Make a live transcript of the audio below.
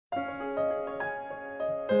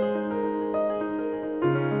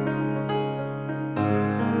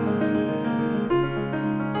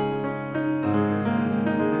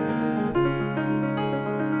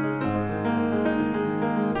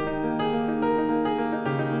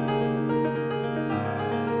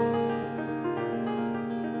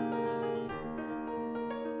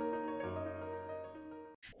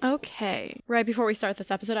Okay. Right before we start this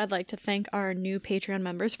episode, I'd like to thank our new Patreon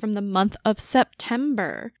members from the month of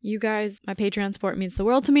September. You guys, my Patreon support means the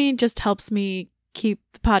world to me. Just helps me keep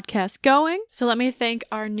the podcast going. So let me thank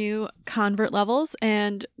our new convert levels.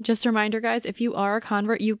 And just a reminder, guys, if you are a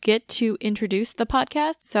convert, you get to introduce the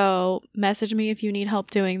podcast. So message me if you need help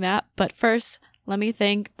doing that. But first, let me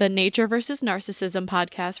thank the Nature vs. Narcissism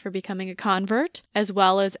podcast for becoming a convert, as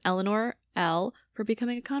well as Eleanor L. for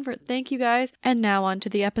becoming a convert. Thank you guys. And now on to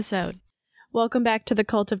the episode. Welcome back to the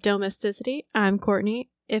Cult of Domesticity. I'm Courtney.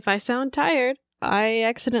 If I sound tired, I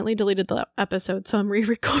accidentally deleted the episode, so I'm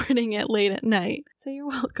re-recording it late at night. So you're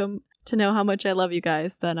welcome to know how much I love you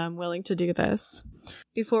guys that I'm willing to do this.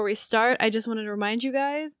 Before we start, I just wanted to remind you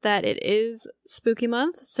guys that it is spooky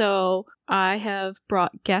month, so I have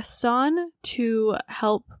brought guests on to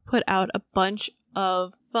help put out a bunch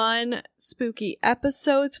of fun, spooky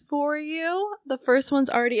episodes for you. The first one's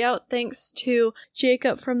already out thanks to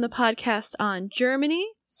Jacob from the podcast on Germany,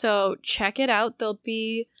 so check it out. There'll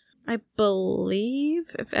be, I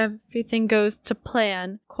believe, if everything goes to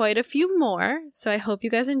plan, quite a few more, so I hope you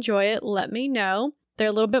guys enjoy it. Let me know. They're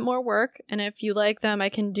a little bit more work, and if you like them, I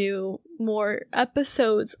can do more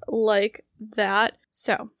episodes like that.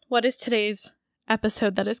 So, what is today's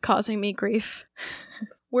episode that is causing me grief?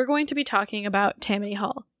 We're going to be talking about Tammany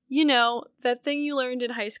Hall. You know, that thing you learned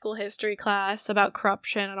in high school history class about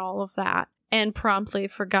corruption and all of that, and promptly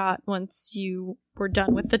forgot once you were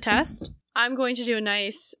done with the test. I'm going to do a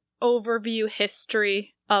nice overview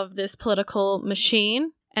history of this political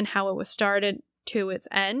machine and how it was started to its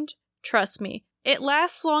end. Trust me, it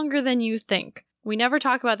lasts longer than you think. We never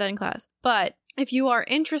talk about that in class. But if you are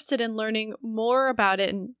interested in learning more about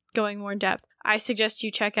it and going more in depth, I suggest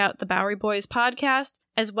you check out the Bowery Boys podcast,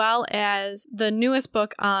 as well as the newest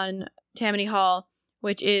book on Tammany Hall,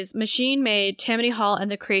 which is Machine Made, Tammany Hall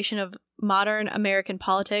and the Creation of Modern American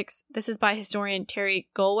Politics. This is by historian Terry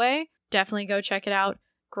Golway. Definitely go check it out.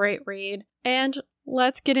 Great read. And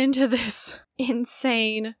let's get into this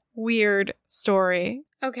insane, weird story.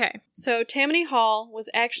 Okay, so Tammany Hall was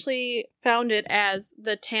actually founded as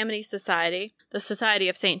the Tammany Society, the Society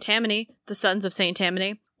of St. Tammany, the Sons of St.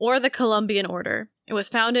 Tammany, or the Columbian Order. It was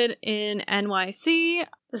founded in NYC.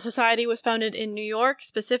 The society was founded in New York,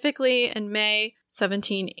 specifically in May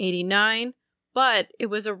 1789, but it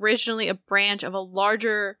was originally a branch of a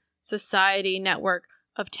larger society network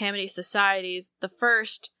of Tammany societies, the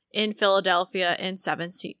first in Philadelphia in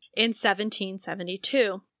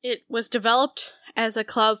 1772. It was developed as a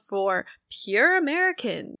club for pure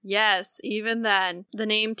Americans. Yes, even then. The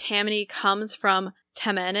name Tammany comes from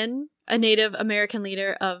Tammany, a Native American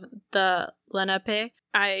leader of the Lenape.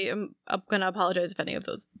 I am going to apologize if any of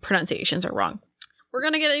those pronunciations are wrong. We're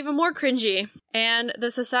going to get even more cringy. And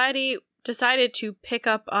the society decided to pick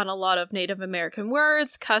up on a lot of Native American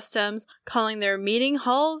words, customs, calling their meeting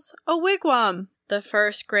halls a wigwam. The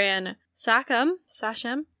first Grand Sachem,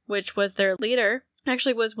 which was their leader,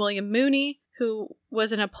 actually was William Mooney, who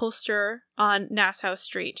was an upholsterer on Nassau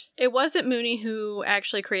Street. It wasn't Mooney who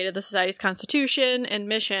actually created the society's constitution and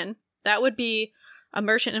mission. That would be a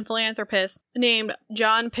merchant and philanthropist named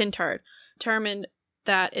John Pintard, determined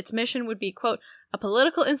that its mission would be, quote, a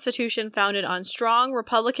political institution founded on strong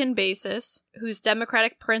Republican basis, whose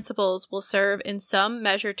democratic principles will serve in some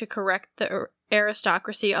measure to correct the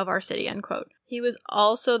aristocracy of our city, end quote. He was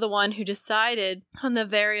also the one who decided on the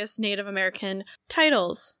various Native American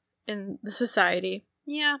titles in the society.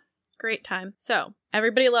 Yeah, great time. So,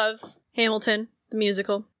 everybody loves Hamilton, the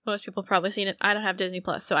musical. Most people have probably seen it. I don't have Disney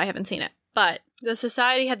Plus, so I haven't seen it. But the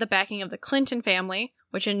society had the backing of the Clinton family,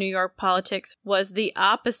 which in New York politics was the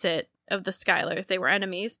opposite of the Schuylers. They were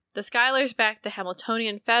enemies. The Schuylers backed the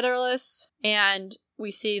Hamiltonian Federalists, and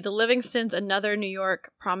we see the Livingstons, another New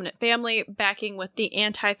York prominent family, backing with the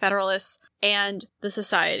Anti-Federalists and the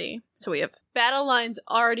Society. So we have battle lines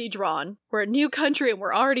already drawn. We're a new country and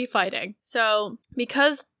we're already fighting. So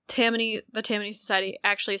because the Tammany Society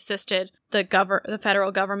actually assisted the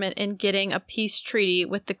federal government in getting a peace treaty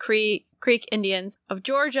with the Creek Indians of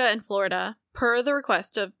Georgia and Florida, per the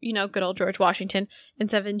request of, good old George Washington in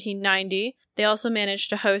 1790. They also managed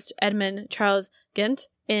to host Edmund Charles Ghent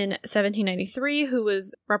in 1793, who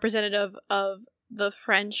was representative of the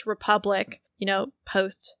French Republic,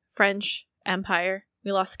 post-French Empire.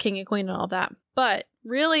 We lost the king and queen and all that. But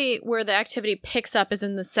really where the activity picks up is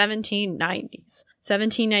in the 1790s,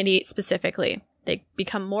 1798 specifically. They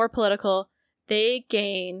become more political. They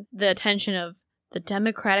gain the attention of the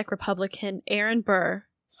Democratic Republican Aaron Burr,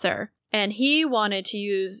 sir. And he wanted to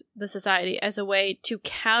use the society as a way to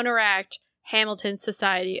counteract Hamilton's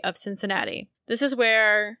Society of Cincinnati. This is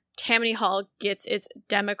where Tammany Hall gets its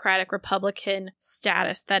Democratic Republican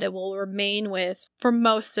status that it will remain with for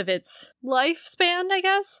most of its lifespan, I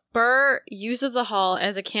guess. Burr uses the hall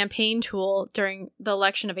as a campaign tool during the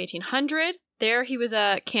election of 1800. There he was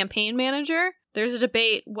a campaign manager. There's a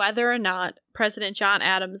debate whether or not President John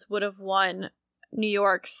Adams would have won New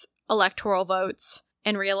York's electoral votes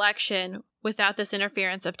and re-election without this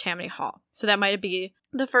interference of Tammany Hall. So that might be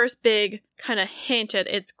the first big kind of hint at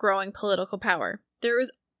its growing political power. There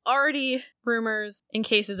was already rumors in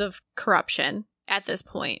cases of corruption at this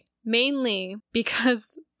point, mainly because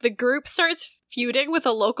the group starts feuding with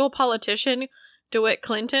a local politician, DeWitt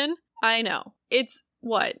Clinton. I know. It's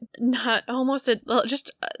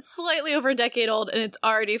just slightly over a decade old, and it's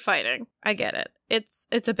already fighting. I get it. It's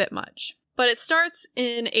a bit much. But it starts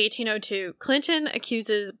in 1802. Clinton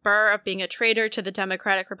accuses Burr of being a traitor to the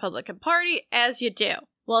Democratic Republican Party, as you do.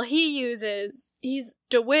 Well,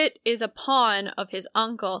 DeWitt is a pawn of his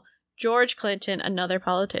uncle, George Clinton, another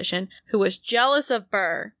politician, who was jealous of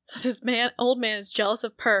Burr. So this old man is jealous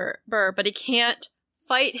of Burr, but he can't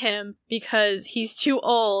fight him because he's too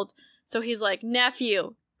old. So he's like,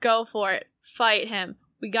 nephew, go for it. Fight him.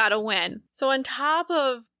 We gotta win. So on top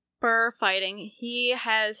of Burr fighting, he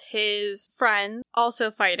has his friend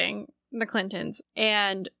also fighting the Clintons.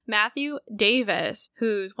 And Matthew Davis,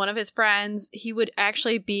 who's one of his friends, he would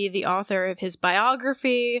actually be the author of his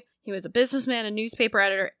biography. He was a businessman, a newspaper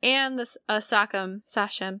editor, and a sachem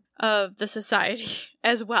of the society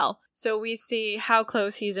as well. So we see how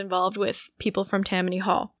close he's involved with people from Tammany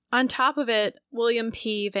Hall. On top of it, William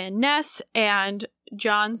P. Van Ness and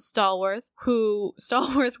John Stallworth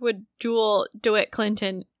would duel DeWitt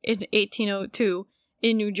Clinton in 1802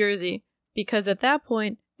 in New Jersey, because at that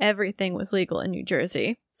point, everything was legal in New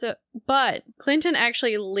Jersey. But Clinton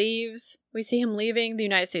actually leaves. We see him leaving the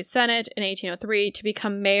United States Senate in 1803 to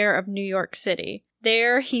become mayor of New York City.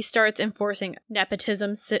 There, he starts enforcing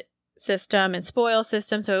nepotism system and spoil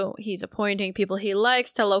system, so he's appointing people he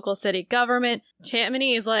likes to local city government.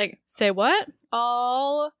 Tammany is like, say what?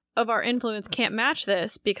 All of our influence can't match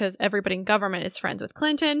this because everybody in government is friends with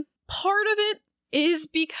Clinton. Part of it is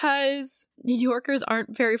because New Yorkers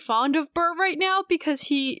aren't very fond of Burr right now because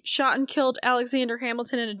he shot and killed Alexander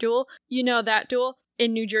Hamilton in a duel. You know that duel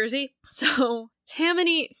in New Jersey. So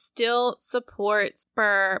Tammany still supports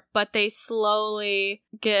Burr, but they slowly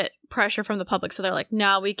get pressure from the public. So they're like,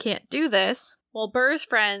 no, we can't do this. Well, Burr's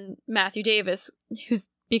friend, Matthew Davis,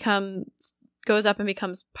 goes up and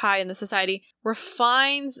becomes high in the society,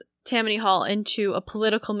 refines Tammany Hall into a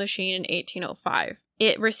political machine in 1805.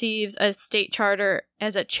 It receives a state charter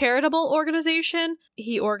as a charitable organization.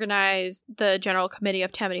 He organized the General Committee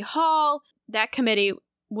of Tammany Hall. That committee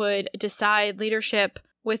would decide leadership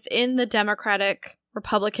within the Democratic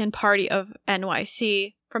Republican Party of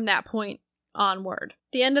NYC from that point onward.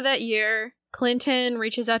 The end of that year, Clinton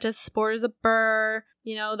reaches out to supporters of Burr.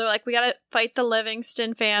 They're like, we gotta fight the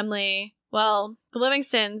Livingston family. Well, the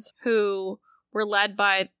Livingstons, who were led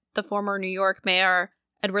by the former New York mayor,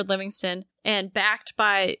 Edward Livingston, and backed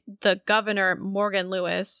by the governor, Morgan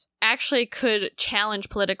Lewis, actually could challenge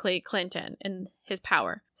politically Clinton and his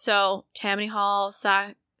power. So Tammany Hall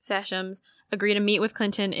sachems agree to meet with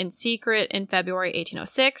Clinton in secret in February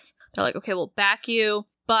 1806. They're like, okay, we'll back you,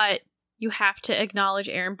 but you have to acknowledge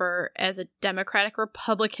Aaron Burr as a Democratic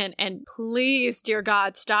Republican, and please, dear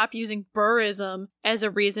God, stop using Burrism as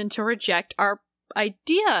a reason to reject our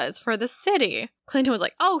ideas for the city. Clinton was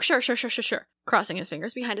like, oh, sure, crossing his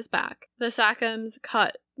fingers behind his back. The Sachems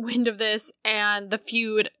caught wind of this, and the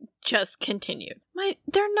feud just continued.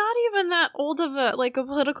 They're not even that old of a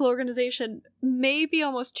political organization, maybe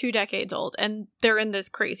almost 2 decades old, and they're in this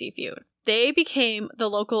crazy feud. They became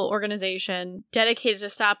the local organization dedicated to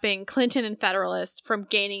stopping Clinton and Federalists from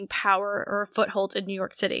gaining power or a foothold in New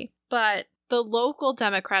York City. But the local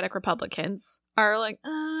Democratic Republicans are like,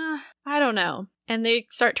 I don't know. And they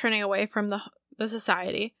start turning away from the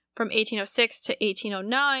society. From 1806 to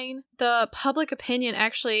 1809, the public opinion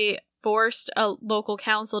actually forced a local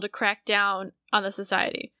council to crack down on the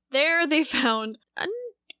society. There they found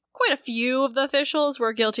quite a few of the officials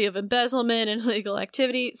were guilty of embezzlement and illegal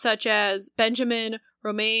activity, such as Benjamin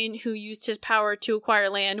Romaine, who used his power to acquire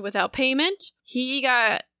land without payment. He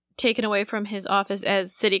got taken away from his office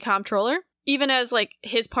as city comptroller, even as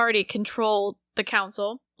his party controlled the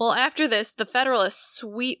council. Well, after this, the Federalists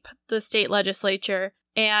sweep the state legislature,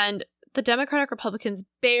 and the Democratic Republicans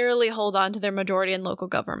barely hold on to their majority in local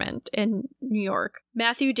government in New York.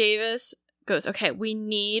 Matthew Davis goes, okay, we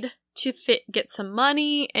need to get some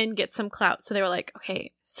money and get some clout. So they were like,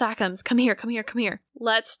 okay, Sachems, come here.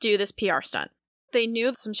 Let's do this PR stunt. they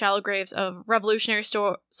knew some shallow graves of revolutionary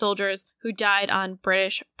soldiers who died on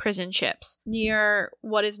British prison ships near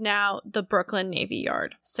what is now the Brooklyn Navy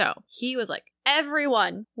Yard. So he was like,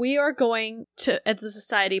 everyone, we are going to, as a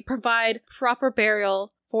society, provide proper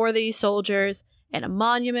burial for these soldiers and a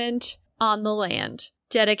monument on the land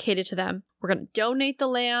dedicated to them. We're going to donate the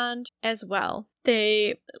land as well.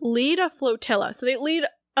 They lead a flotilla. So they lead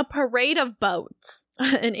a parade of boats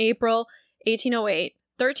in April 1808.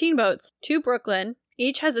 13 boats to Brooklyn.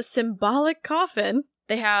 Each has a symbolic coffin.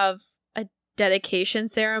 They have a dedication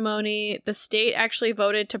ceremony. The state actually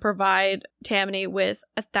voted to provide Tammany with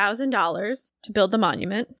 $1,000 to build the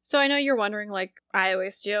monument. So I know you're wondering, like I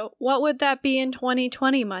always do, what would that be in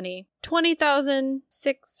 2020 money?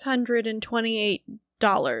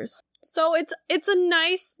 $20,628. So it's a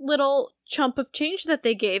nice little chunk of change that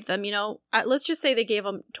they gave them, you know. Let's just say they gave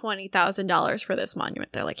them $20,000 for this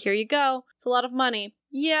monument. They're like, here you go. It's a lot of money.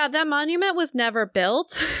 Yeah, that monument was never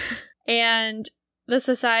built. And the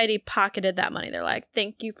society pocketed that money. They're like,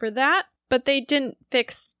 thank you for that. But they didn't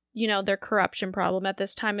fix, you know, their corruption problem at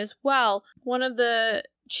this time as well. One of the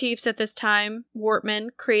chiefs at this time,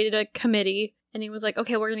 Wortman, created a committee. And he was like,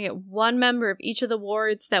 okay, we're going to get one member of each of the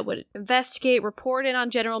wards that would investigate, report in on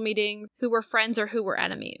general meetings, who were friends or who were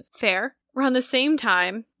enemies. Fair. Around the same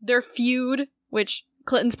time, their feud, which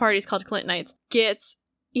Clinton's party is called Clintonites, gets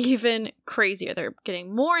even crazier. They're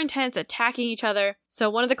getting more intense, attacking each other. So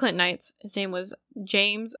one of the Clintonites, his name was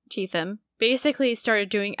James Teetham, basically started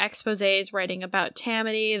doing exposés, writing about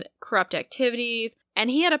Tammany, corrupt activities, and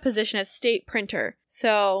he had a position as state printer.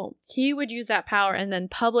 So he would use that power and then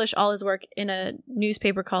publish all his work in a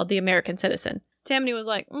newspaper called The American Citizen. Tammany was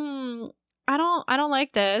like, I don't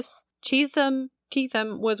like this. Teetham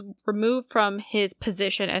was removed from his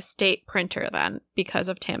position as state printer then because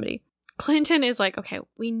of Tammany. Clinton is like, okay,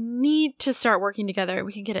 we need to start working together.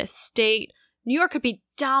 We can get a state. New York could be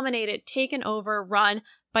dominated, taken over, run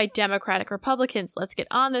by Democratic Republicans. Let's get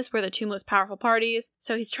on this. We're the two most powerful parties.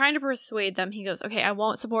 So he's trying to persuade them. He goes, okay, I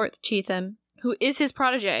won't support Cheatham, who is his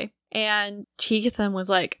protege. And Cheatham was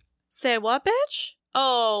like, say what, bitch?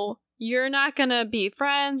 Oh, you're not gonna be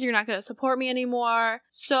friends. You're not gonna support me anymore.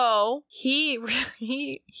 So he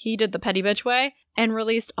did the petty bitch way and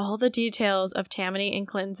released all the details of Tammany and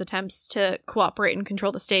Clinton's attempts to cooperate and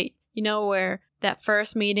control the state. You know, where that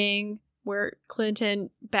first meeting where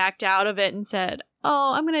Clinton backed out of it and said,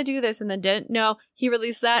 oh, I'm going to do this, and then didn't. No, he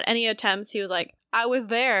released that. Any attempts, he was like, I was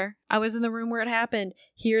there. I was in the room where it happened.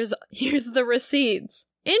 Here's the receipts.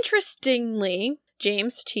 Interestingly,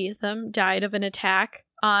 James Cheatham died of an attack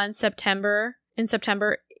in September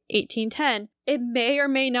 1810. It may or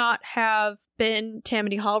may not have been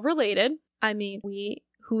Tammany Hall related. I mean,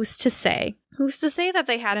 who's to say? Who's to say that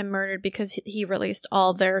they had him murdered because he released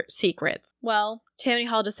all their secrets? Well, Tammany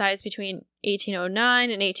Hall decides between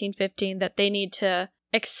 1809 and 1815 that they need to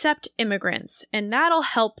accept immigrants, and that'll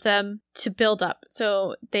help them to build up.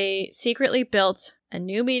 So they secretly built a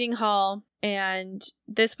new meeting hall, and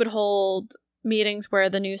this would hold meetings where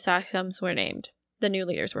the new sachems were named. The new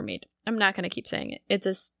leaders were made. I'm not going to keep saying it.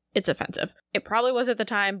 It's offensive. It probably was at the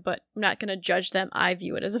time, but I'm not going to judge them. I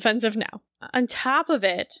view it as offensive now. On top of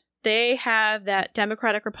it, they have that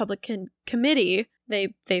Democratic Republican committee.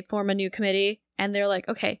 They form a new committee, and they're like,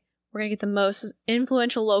 okay, we're going to get the most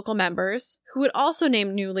influential local members, who would also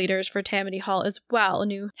name new leaders for Tammany Hall as well,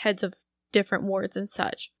 new heads of different wards and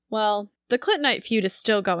such. Well, the Clintonite feud is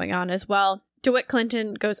still going on as well. DeWitt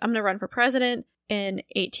Clinton goes, I'm going to run for president in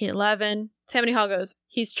 1811. Tammany Hall goes,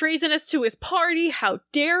 he's treasonous to his party. How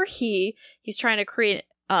dare he? He's trying to create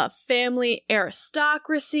a family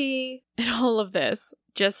aristocracy and all of this.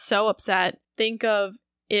 Just so upset. Think of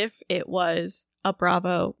if it was a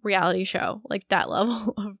Bravo reality show, like that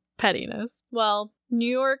level of pettiness. Well,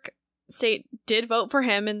 New York State did vote for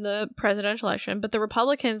him in the presidential election, but the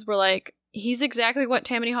Republicans were like, he's exactly what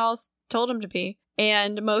Tammany Hall told him to be.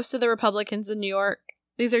 And most of the Republicans in New York,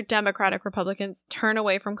 these are Democratic Republicans, turn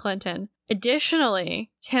away from Clinton.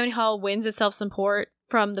 Additionally, Tammany Hall wins itself support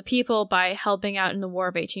from the people by helping out in the War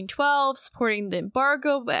of 1812, supporting the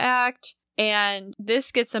Embargo Act, and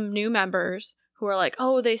this gets some new members who are like,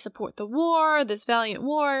 oh, they support the war, this valiant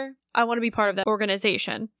war. I want to be part of that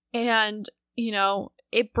organization. And, you know,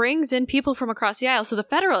 it brings in people from across the aisle. So the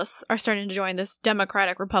Federalists are starting to join this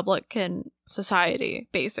Democratic Republican society,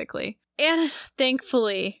 basically. And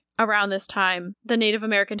thankfully, around this time, the Native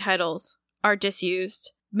American titles are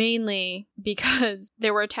disused, mainly because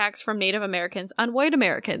there were attacks from Native Americans on white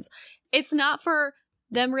Americans. It's not for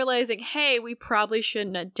them realizing, hey, we probably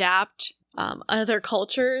shouldn't adapt other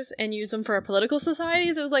cultures and use them for our political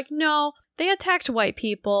societies. It was like, no, they attacked white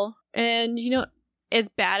people. And, you know, as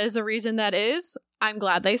bad as a reason that is, I'm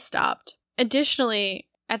glad they stopped. Additionally,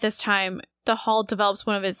 at this time, the Hall develops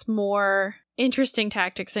one of its more interesting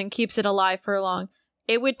tactics and keeps it alive for long.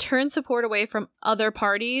 It would turn support away from other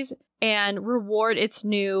parties and reward its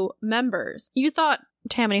new members. You thought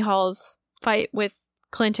Tammany Hall's fight with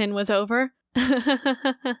Clinton was over?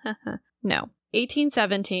 No.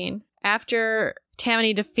 1817, after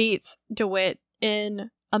Tammany defeats DeWitt in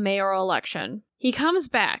a mayoral election, he comes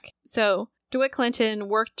back. So DeWitt Clinton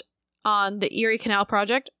worked on the Erie Canal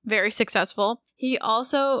project, very successful. He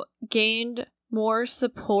also gained more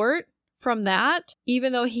support from that,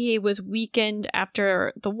 even though he was weakened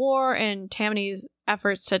after the war and Tammany's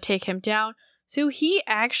efforts to take him down. So he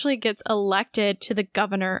actually gets elected to the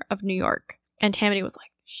governor of New York. And Tammany was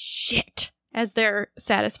like, shit, as their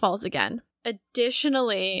status falls again.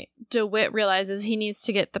 Additionally, DeWitt realizes he needs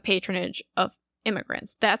to get the patronage of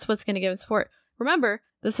immigrants. That's what's going to give him support. Remember,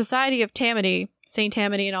 the Society of Tammany, St.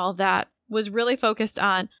 Tammany and all of that, was really focused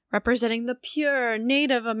on representing the pure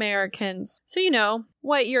Native Americans. So, you know,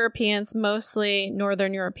 white Europeans, mostly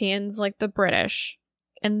Northern Europeans like the British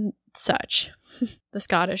and such. The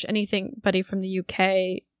Scottish, anybody from the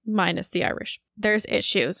UK minus the Irish. There's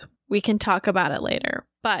issues. We can talk about it later.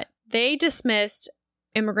 But they dismissed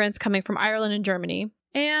immigrants coming from Ireland and Germany.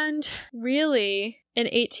 And really, in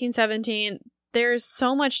 1817, there's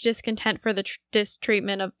so much discontent for the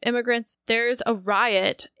distreatment of immigrants. There's a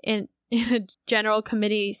riot in a general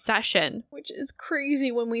committee session, which is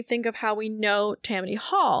crazy when we think of how we know Tammany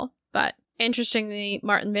Hall. But interestingly,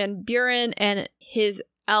 Martin Van Buren and his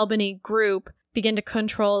Albany group begin to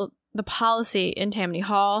control the policy in Tammany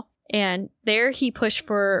Hall. And there he pushed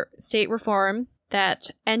for state reform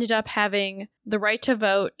that ended up having the right to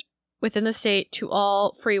vote within the state to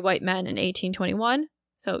all free white men in 1821.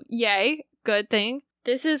 So, yay, good thing.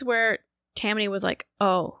 This is where Tammany was like,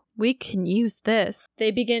 oh, we can use this.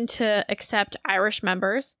 They begin to accept Irish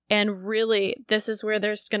members, and really, this is where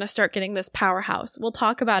they're going to start getting this powerhouse. We'll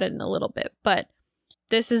talk about it in a little bit, but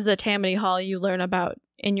this is the Tammany Hall you learn about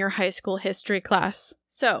in your high school history class.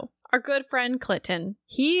 So, our good friend Clinton,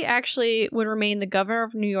 he actually would remain the governor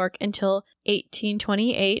of New York until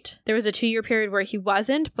 1828. There was a 2-year period where he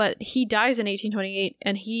wasn't, but he dies in 1828,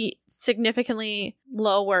 and he significantly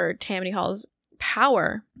lowered Tammany Hall's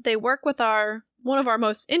power. They work with one of our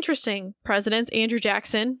most interesting presidents, Andrew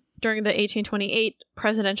Jackson, during the 1828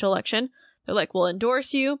 presidential election. They're like, we'll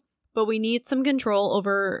endorse you, but we need some control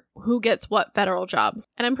over who gets what federal jobs.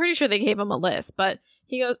 And I'm pretty sure they gave him a list, but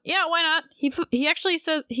he goes, yeah, why not? He actually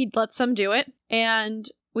says he lets them do it. And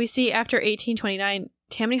we see after 1829,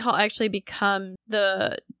 Tammany Hall actually become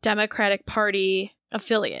the Democratic Party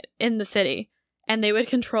affiliate in the city. And they would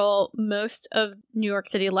control most of New York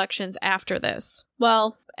City elections after this.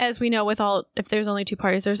 Well, as we know, if there's only 2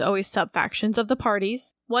 parties, there's always sub-factions of the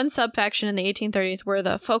parties. One sub-faction in the 1830s were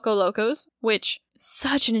the Foco Locos, which is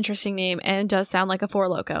such an interesting name and does sound like a Four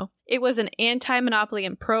Loko. It was an anti-monopoly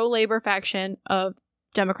and pro-labor faction of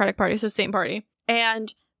Democratic Party, so same party.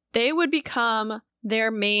 And they would become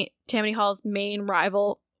Tammany Hall's main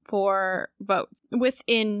rival for votes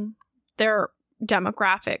within their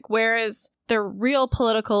demographic, whereas their real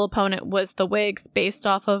political opponent was the Whigs, based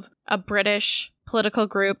off of a British political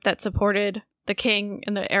group that supported the king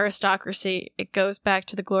and the aristocracy. It goes back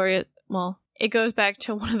to it goes back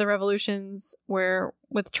to one of the revolutions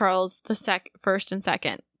with Charles the First and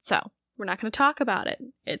Second. So we're not going to talk about it.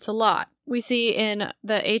 It's a lot. We see in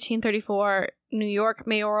the 1834 New York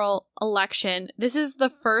mayoral election, this is the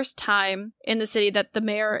first time in the city that the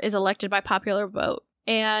mayor is elected by popular vote.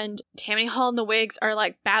 And Tammany Hall and the Whigs are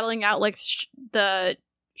like battling out like the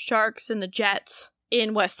Sharks and the Jets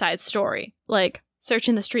in West Side Story. Like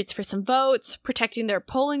searching the streets for some votes, protecting their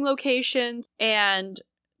polling locations, and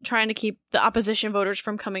trying to keep the opposition voters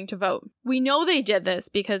from coming to vote. We know they did this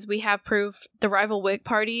because we have proof the rival Whig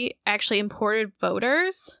Party actually imported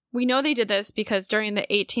voters. We know they did this because during the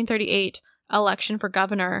 1838 election for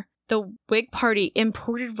governor, the Whig Party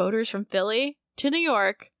imported voters from Philly to New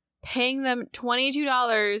York, paying them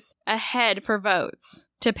 $22 a head for votes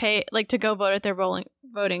to go vote at their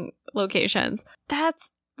voting locations.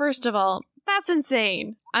 First of all, that's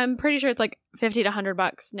insane. I'm pretty sure it's like $50 to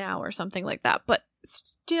 $100 now or something like that. But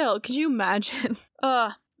still, could you imagine?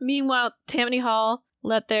 Meanwhile, Tammany Hall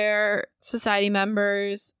let their society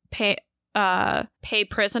members pay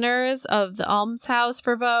prisoners of the almshouse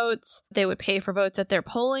for votes. They would pay for votes at their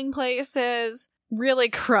polling places. Really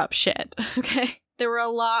corrupt shit, okay? There were a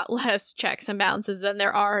lot less checks and balances than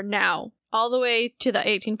there are now. All the way to the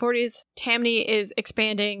 1840s, Tammany is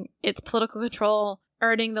expanding its political control,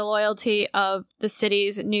 earning the loyalty of the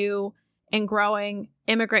city's new and growing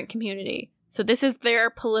immigrant community. So this is their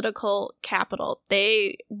political capital.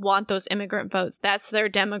 They want those immigrant votes. That's their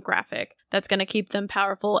demographic. That's going to keep them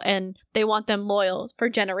powerful, and they want them loyal for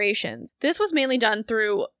generations. This was mainly done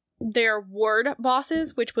through their ward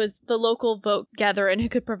bosses, which was the local vote gatherer and who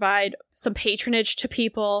could provide some patronage to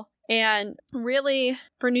people. And really,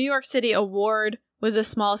 for New York City, a ward was the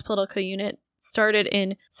smallest political unit, started in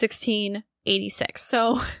 1686.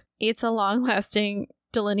 So it's a long-lasting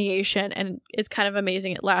delineation, and it's kind of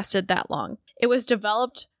amazing it lasted that long. It was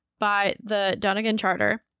developed by the Donegan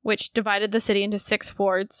Charter, which divided the city into 6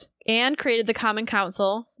 wards, and created the Common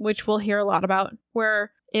Council, which we'll hear a lot about,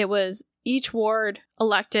 where it was each ward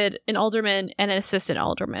elected an alderman and an assistant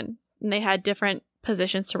alderman. And they had different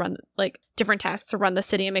positions to run, like different tasks to run the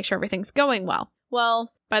city and make sure everything's going well.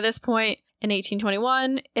 Well, by this point, in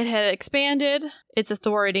 1821, it had expanded its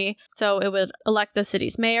authority, so it would elect the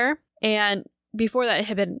city's mayor. And before that,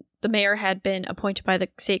 the mayor had been appointed by the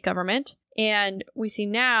state government. And we see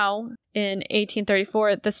now, in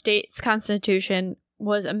 1834, the state's constitution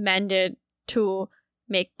was amended to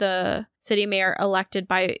make the city mayor elected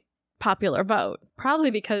by popular vote, probably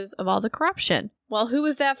because of all the corruption. Well, who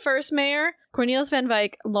was that first mayor? Cornelius Van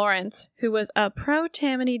Wyck Lawrence, who was a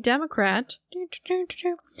pro-Tammany Democrat.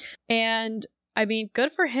 And,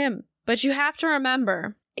 good for him. But you have to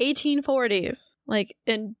remember, 1840s,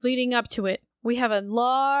 and leading up to it, we have a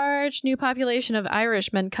large new population of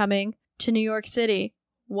Irishmen coming to New York City.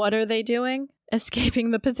 What are they doing?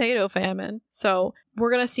 Escaping the potato famine. So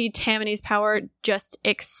we're going to see Tammany's power just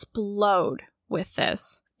explode with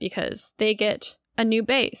this because they get a new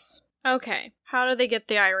base. Okay, how do they get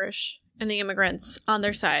the Irish and the immigrants on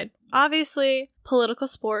their side? Obviously, political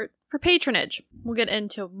support for patronage. We'll get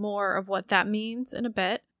into more of what that means in a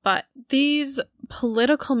bit. But these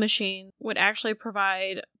political machines would actually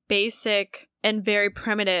provide basic and very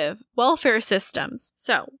primitive welfare systems.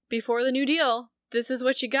 So, before the New Deal, this is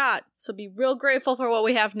what you got. So be real grateful for what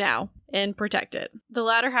we have now and protect it. The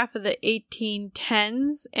latter half of the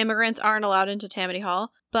 1810s, immigrants aren't allowed into Tammany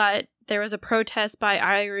Hall, but there was a protest by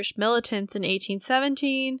Irish militants in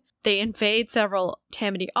 1817. They invade several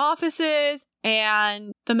Tammany offices,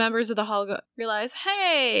 and the members of the hall realize,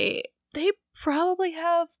 hey, they probably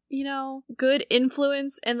have, good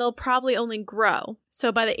influence, and they'll probably only grow.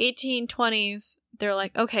 So by the 1820s, they're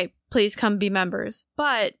like, okay, please come be members.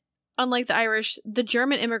 But unlike the Irish, the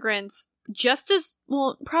German immigrants,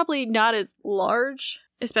 probably not as large,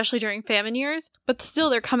 especially during famine years, but still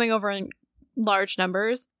they're coming over in large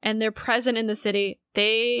numbers, and they're present in the city.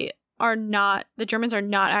 The Germans are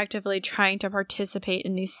not actively trying to participate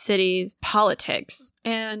in these cities' politics.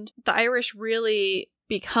 And the Irish really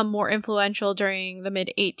become more influential during the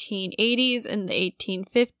mid-1880s and the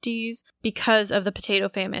 1850s because of the potato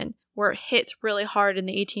famine, where it hits really hard in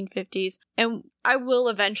the 1850s. And I will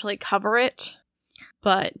eventually cover it,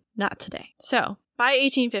 but not today. So, by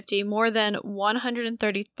 1850, more than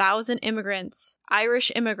 130,000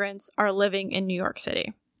 Irish immigrants, are living in New York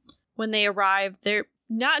City. When they arrive, they're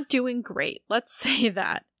not doing great. Let's say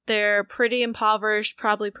that. They're pretty impoverished,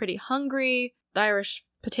 probably pretty hungry. The Irish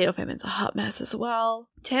potato famine's a hot mess as well.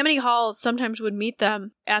 Tammany Hall sometimes would meet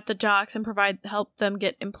them at the docks and help them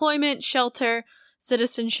get employment, shelter,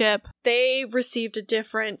 citizenship. They received a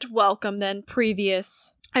different welcome than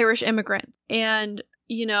previous Irish immigrants. And,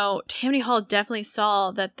 Tammany Hall definitely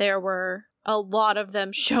saw that there were a lot of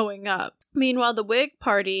them showing up. Meanwhile, the Whig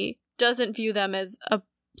Party doesn't view them as a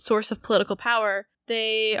source of political power.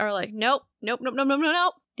 They are like, nope.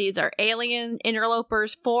 These are alien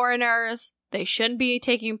interlopers, foreigners. They shouldn't be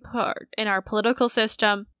taking part in our political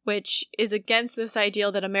system, which is against this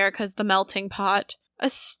ideal that America is the melting pot, a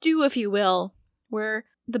stew, if you will, where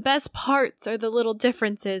the best parts are the little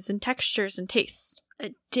differences in textures and tastes.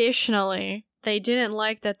 Additionally, they didn't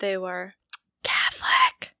like that they were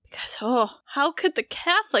Catholic, because, how could the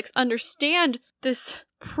Catholics understand this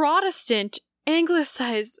Protestant,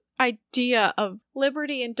 anglicized idea of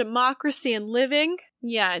liberty and democracy and living?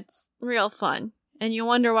 Yeah, it's real fun. And you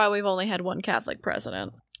wonder why we've only had one Catholic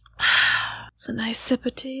president. It's a nice sip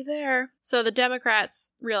of tea there. So the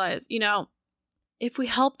Democrats realize, if we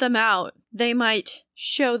help them out, they might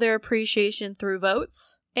show their appreciation through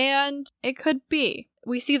votes. And it could be.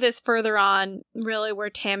 We see this further on, really, where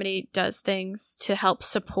Tammany does things to help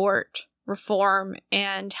support reform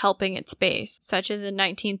and helping its base, such as in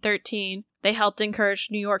 1913, they helped encourage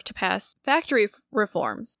New York to pass factory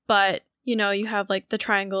reforms. But, you have the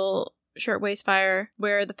Triangle Shirtwaist Fire,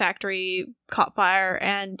 where the factory caught fire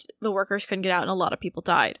and the workers couldn't get out and a lot of people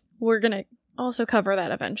died. We're going to also cover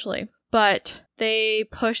that eventually. But they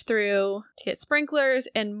pushed through to get sprinklers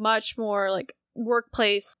and much more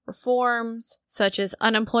workplace reforms such as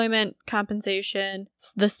unemployment compensation,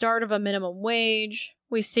 the start of a minimum wage.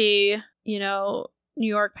 We see, New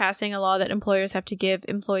York passing a law that employers have to give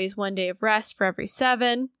employees 1 day of rest for every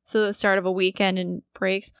 7. So the start of a weekend and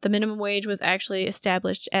breaks. The minimum wage was actually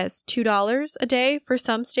established as $2 a day for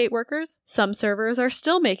some state workers. Some servers are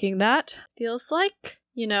still making that. Feels like,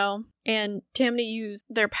 and Tammany used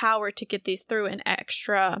their power to get these through and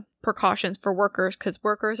extra precautions for workers because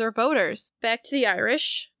workers are voters. Back to the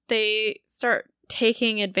Irish. They start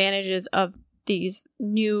taking advantages of these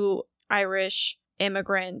new Irish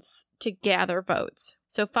immigrants to gather votes.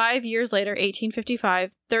 So 5 years later,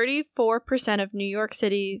 1855, 34% of New York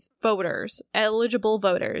City's voters, eligible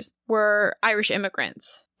voters, were Irish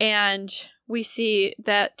immigrants. And we see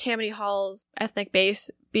that Tammany Hall's ethnic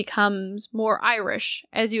base becomes more Irish,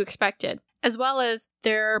 as you expected, as well as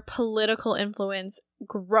their political influence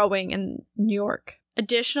growing in New York.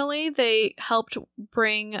 Additionally, they helped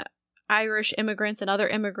bring Irish immigrants and other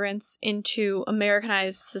immigrants into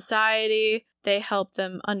Americanized society. They helped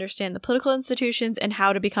them understand the political institutions and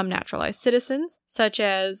how to become naturalized citizens, such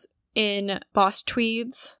as in Boss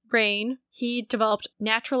Tweed's reign, he developed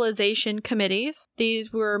naturalization committees.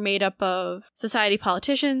 These were made up of society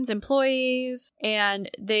politicians, employees, and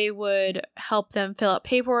they would help them fill out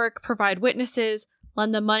paperwork, provide witnesses,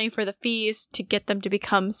 lend them money for the fees to get them to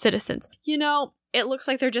become citizens. It looks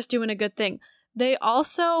like they're just doing a good thing. They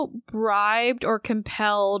also bribed or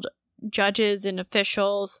compelled judges and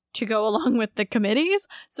officials to go along with the committees.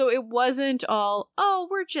 So it wasn't all,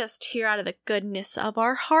 we're just here out of the goodness of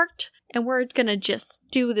our heart and we're gonna just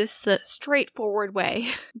do this the straightforward way.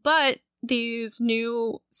 But these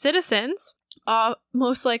new citizens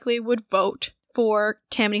most likely would vote for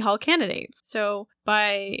Tammany Hall candidates. So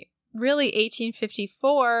by really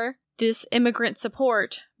 1854, this immigrant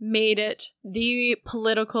support made it the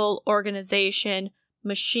political organization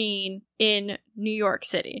machine in New York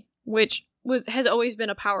City, which has always been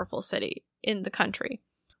a powerful city in the country.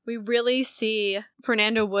 We really see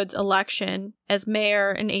Fernando Wood's election as mayor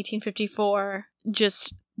in 1854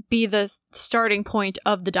 just be the starting point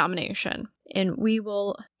of the domination. And we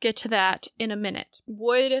will get to that in a minute.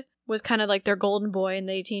 Wood was kind of like their golden boy in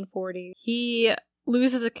the 1840s. He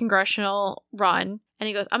loses a congressional run and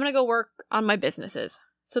he goes, I'm going to go work on my businesses.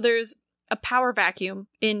 So there's a power vacuum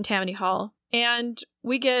in Tammany Hall. And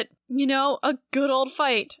we get, a good old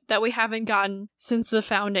fight that we haven't gotten since the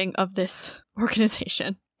founding of this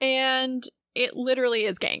organization. And it literally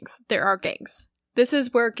is gangs. There are gangs. This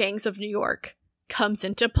is where Gangs of New York comes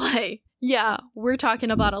into play. Yeah, we're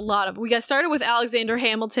talking about we got started with Alexander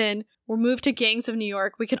Hamilton. We're moved to Gangs of New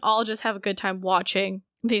York. We can all just have a good time watching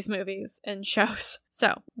these movies and shows.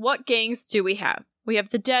 So, what gangs do we have? We have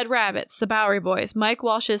the Dead Rabbits, the Bowery Boys, Mike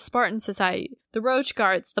Walsh's Spartan Society, the Roach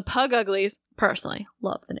Guards, the Pug Uglies, personally,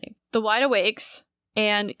 love the name, the Wide Awakes,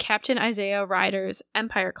 and Captain Isaiah Ryder's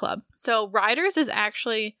Empire Club. So Ryder's is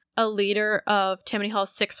actually a leader of Tammany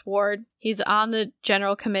Hall's 6th Ward. He's on the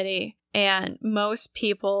general committee, and most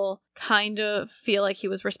people kind of feel like he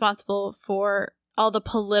was responsible for all the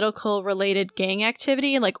political related gang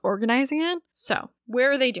activity and organizing it. So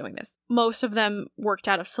where are they doing this? Most of them worked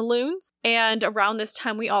out of saloons. And around this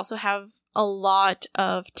time, we also have a lot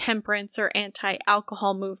of temperance or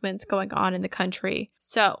anti-alcohol movements going on in the country.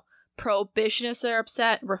 So prohibitionists are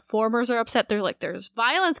upset. Reformers are upset. They're like, there's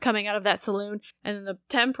violence coming out of that saloon. And then the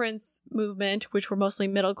temperance movement, which were mostly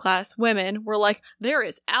middle-class women, were like, there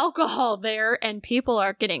is alcohol there and people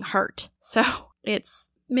are getting hurt. So it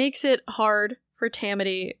makes it hard for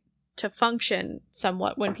Tammany to function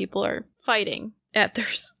somewhat when people are fighting at their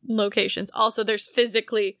locations. Also, there's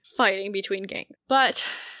physically fighting between gangs. But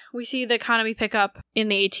we see the economy pick up in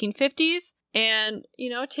the 1850s, and,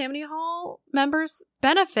 Tammany Hall members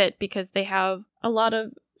benefit because they have a lot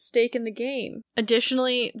of stake in the game.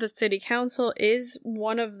 Additionally, the city council is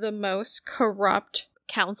one of the most corrupt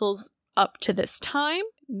councils up to this time.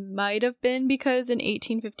 Might have been because in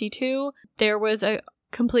 1852, there was a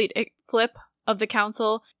complete flip of the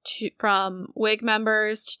council from Whig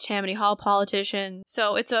members to Tammany Hall politicians.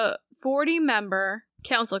 So it's a 40-member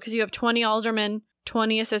council because you have 20 aldermen,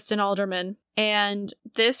 20 assistant aldermen, and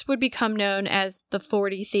this would become known as the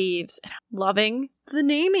 40 Thieves. And I'm loving the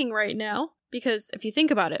naming right now because if you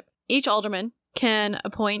think about it, each alderman can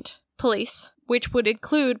appoint police, which would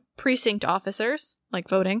include precinct officers, like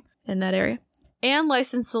voting in that area, and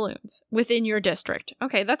licensed saloons within your district.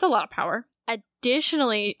 Okay, that's a lot of power.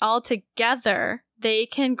 Additionally, altogether, they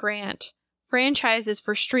can grant franchises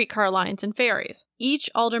for streetcar lines and ferries. Each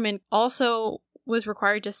alderman also was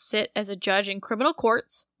required to sit as a judge in criminal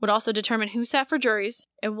courts, would also determine who sat for juries,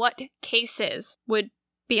 and what cases would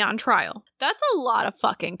be on trial. That's a lot of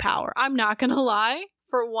fucking power. I'm not gonna lie.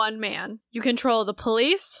 For one man, you control the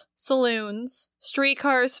police, saloons,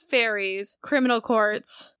 streetcars, ferries, criminal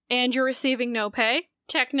courts, and you're receiving no pay.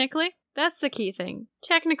 Technically, that's the key thing.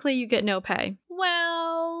 Technically, you get no pay.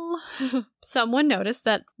 Well, someone noticed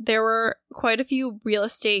that there were quite a few real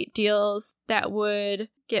estate deals that would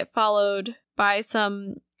get followed by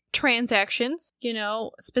some transactions, you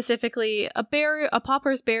know, specifically a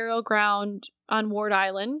pauper's burial ground on Ward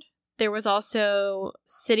Island. There was also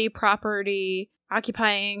city property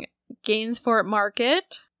occupying Gainsport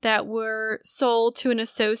Market that were sold to an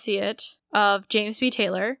associate of James B.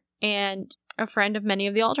 Taylor and a friend of many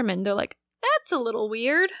of the aldermen. They're like, that's a little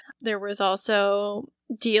weird. There was also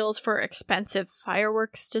deals for expensive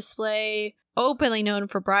fireworks display, openly known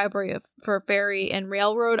for bribery for ferry and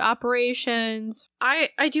railroad operations. I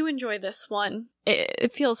do enjoy this one.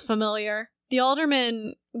 It feels familiar. The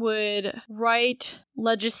aldermen would write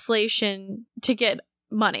legislation to get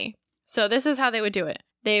money. So this is how they would do it.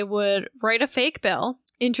 They would write a fake bill,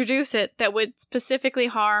 introduce it that would specifically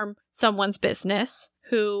harm someone's business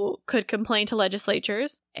who could complain to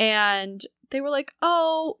legislatures. And they were like,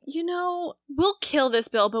 oh, you know, we'll kill this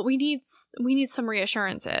bill, but we need some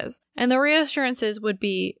reassurances. And the reassurances would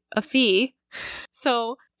be a fee.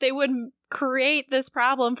 So they would create this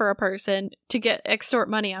problem for a person to extort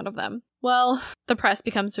money out of them. Well, the press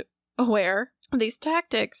becomes aware of these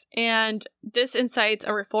tactics, and this incites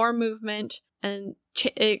a reform movement, and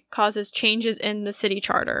it causes changes in the city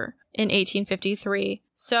charter in 1853.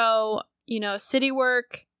 So, you know, city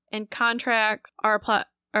work and contracts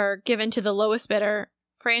are given to the lowest bidder,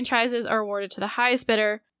 franchises are awarded to the highest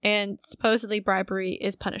bidder, and supposedly bribery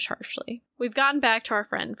is punished harshly. We've gotten back to our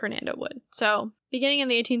friend Fernando Wood. So, beginning in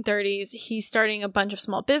the 1830s, he's starting a bunch of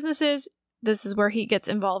small businesses. This is where he gets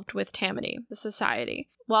involved with Tammany, the society.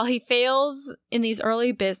 While he fails in these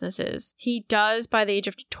early businesses, he does, by the age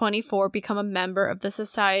of 24, become a member of the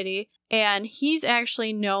society, and he's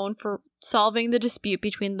actually known for solving the dispute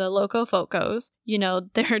between the Locofocos, you know,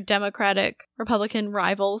 their Democratic Republican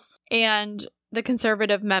rivals, and the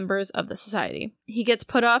conservative members of the society. He gets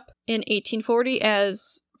put up in 1840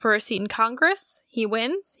 for a seat in Congress. He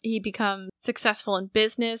wins. He becomes successful in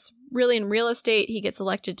business, really in real estate. He gets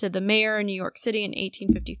elected to the mayor in New York City in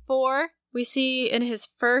 1854. We see in his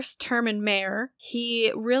first term in mayor,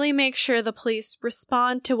 he really makes sure the police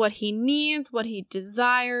respond to what he needs, what he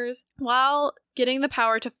desires, while getting the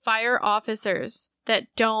power to fire officers that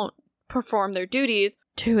don't perform their duties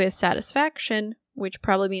to his satisfaction, which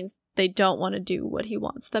probably means they don't want to do what he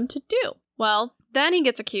wants them to do. Well, then he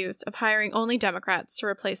gets accused of hiring only Democrats to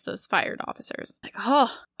replace those fired officers. Like,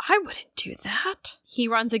 oh, I wouldn't do that. He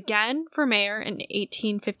runs again for mayor in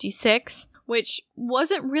 1856, which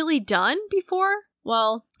wasn't really done before.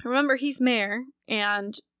 Well, remember, he's mayor,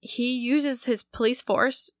 and he uses his police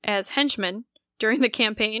force as henchmen during the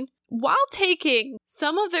campaign while taking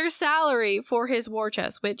some of their salary for his war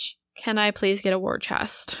chest, which, can I please get a war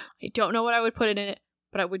chest? I don't know what I would put in it,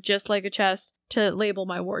 but I would just like a chest to label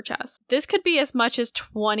my war chest. This could be as much as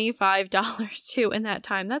 $25 too in that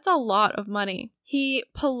time. That's a lot of money. He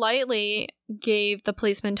politely gave the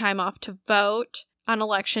policemen time off to vote on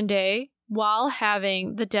election day while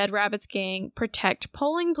having the Dead Rabbits gang protect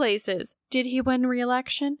polling places. Did he win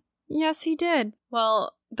re-election? Yes, he did.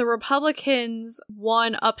 Well, the Republicans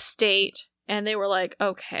won upstate, and they were like,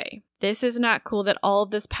 okay, this is not cool that all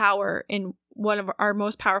of this power in one of our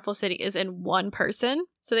most powerful city is in one person.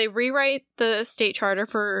 So they rewrite the state charter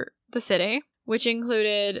for the city, which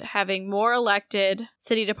included having more elected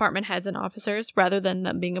city department heads and officers rather than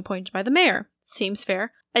them being appointed by the mayor. Seems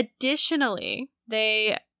fair. Additionally,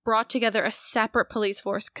 they brought together a separate police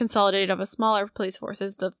force consolidated of a smaller police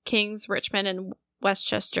forces, the Kings, Richmond, and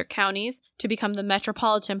Westchester counties, to become the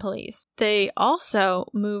Metropolitan Police. They also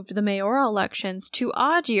moved the mayoral elections to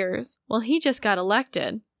odd years. Well, he just got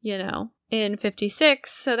elected, in 56,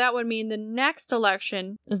 so that would mean the next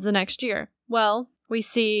election is the next year. Well, we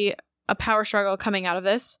see a power struggle coming out of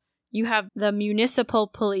this. You have the municipal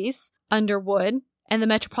police under Wood and the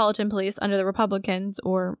Metropolitan Police under the Republicans,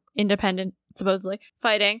 or independent, supposedly,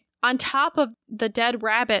 fighting. On top of the Dead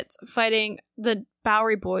Rabbits fighting the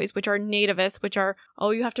Bowery Boys, which are nativists, which are,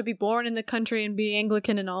 you have to be born in the country and be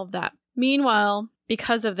Anglican and all of that. Meanwhile,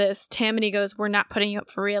 because of this, Tammany goes, we're not putting you up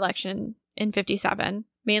for re-election in 57.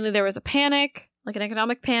 Mainly there was a panic, like an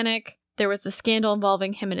economic panic. There was the scandal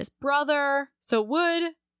involving him and his brother. So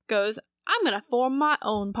Wood goes, I'm gonna form my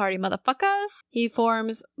own party, motherfuckers. He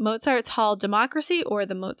forms Mozart's Hall Democracy, or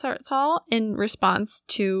the Mozart's Hall, in response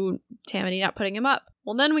to Tammany not putting him up.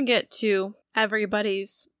 Well, then we get to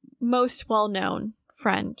everybody's most well-known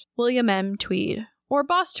friend, William M. Tweed, or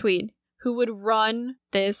Boss Tweed, who would run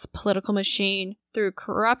this political machine through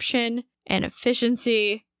corruption and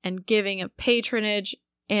efficiency and giving of patronage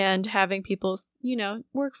and having people,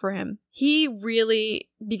 work for him. He really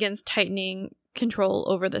begins tightening control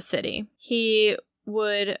over the city. He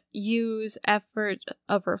would use effort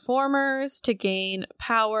of reformers to gain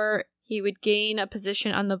power. He would gain a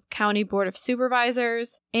position on the county board of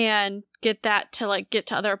supervisors and get that to get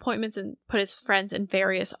to other appointments and put his friends in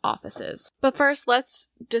various offices. But first, let's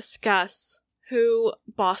discuss who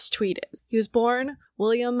Boss Tweed is. He was born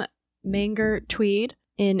William Manger Tweed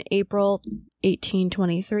in April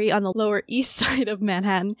 1823 on the Lower East Side of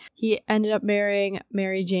Manhattan. He ended up marrying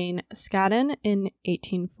Mary Jane Scadden in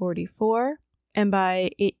 1844. And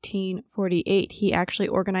by 1848, he actually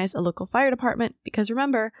organized a local fire department because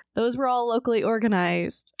remember, those were all locally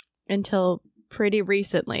organized until pretty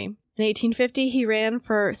recently. In 1850, he ran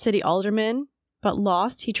for city alderman, but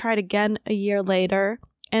lost. He tried again a year later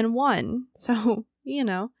and won. So,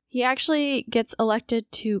 he actually gets elected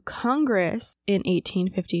to Congress in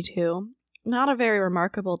 1852. Not a very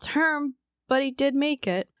remarkable term, but he did make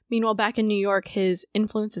it. Meanwhile, back in New York, his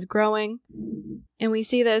influence is growing. And we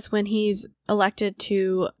see this when he's elected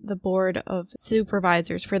to the Board of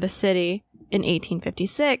Supervisors for the city in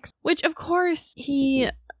 1856, which, of course, he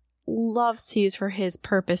loves to use for his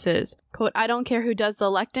purposes. Quote, "I don't care who does the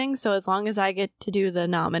electing, so as long as I get to do the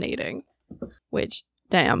nominating." Which,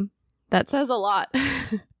 damn, that says a lot.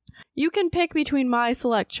 You can pick between my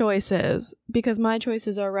select choices because my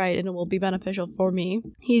choices are right and it will be beneficial for me.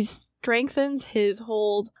 He strengthens his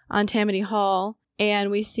hold on Tammany Hall,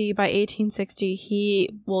 and we see by 1860 he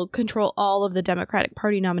will control all of the Democratic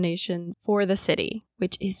Party nominations for the city,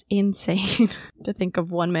 which is insane to think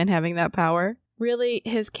of one man having that power. Really,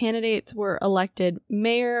 his candidates were elected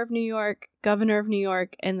mayor of New York, governor of New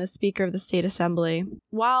York, and the speaker of the state assembly,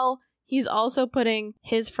 while he's also putting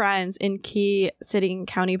his friends in key city and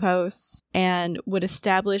county posts and would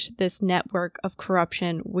establish this network of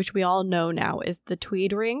corruption, which we all know now is the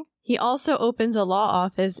Tweed Ring. He also opens a law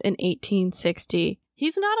office in 1860.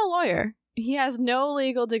 He's not a lawyer. He has no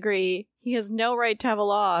legal degree. He has no right to have a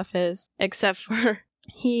law office, except for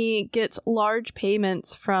he gets large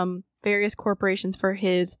payments from various corporations for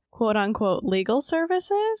his quote-unquote legal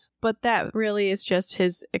services, but that really is just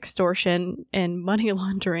his extortion and money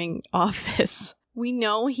laundering office. We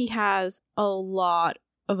know he has a lot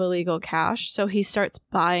of illegal cash, so he starts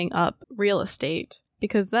buying up real estate,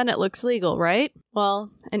 because then it looks legal, right? Well,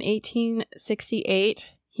 in 1868,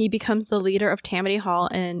 he becomes the leader of Tammany Hall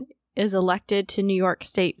and is elected to New York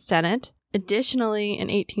State Senate. Additionally, in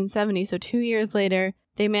 1870, so 2 years later,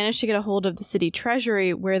 they managed to get a hold of the city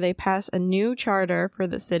treasury where they pass a new charter for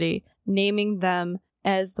the city, naming them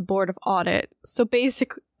as the Board of Audit. So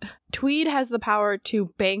basically, Tweed has the power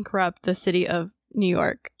to bankrupt the city of New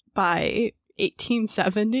York by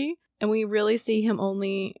 1870. And we really see him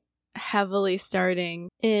only heavily starting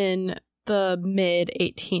in the mid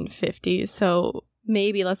 1850s. So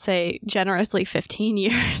maybe, let's say, generously 15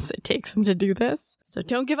 years it takes him to do this. So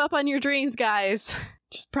don't give up on your dreams, guys.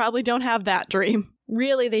 Just probably don't have that dream.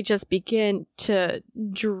 Really, they just begin to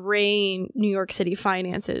drain New York City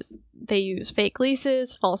finances. They use fake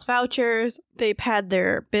leases, false vouchers, they pad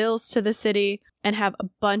their bills to the city, and have a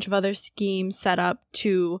bunch of other schemes set up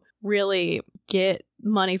to really get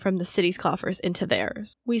money from the city's coffers into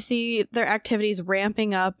theirs. We see their activities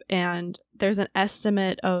ramping up, and there's an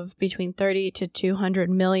estimate of between $30 to $200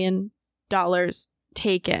 million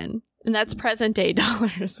taken. And that's present day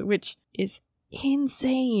dollars, which is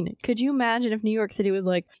insane. Could you imagine if New York City was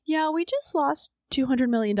like, yeah, we just lost $200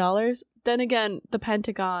 million? Then again, the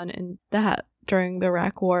Pentagon and that during the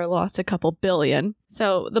Iraq War lost a couple billion.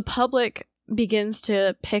 So the public begins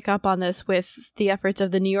to pick up on this with the efforts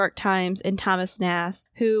of the New York Times and Thomas Nast,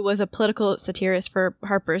 who was a political satirist for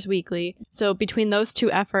Harper's Weekly. So between those two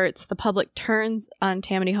efforts, the public turns on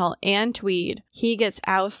Tammany Hall and Tweed. He gets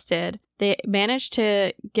ousted. They managed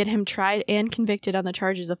to get him tried and convicted on the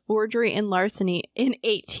charges of forgery and larceny in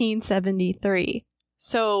 1873.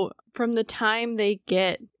 So from the time they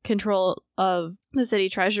get control of the city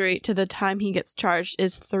treasury to the time he gets charged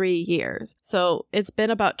is 3 years. So it's been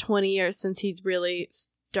about 20 years since he's really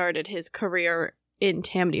started his career in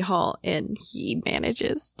Tammany Hall, and he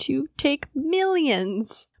manages to take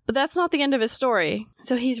millions. But that's not the end of his story.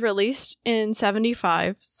 So he's released in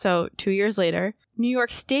 75, so 2 years later. New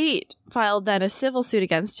York State filed then a civil suit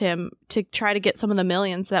against him to try to get some of the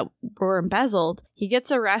millions that were embezzled. He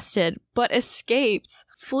gets arrested, but escapes,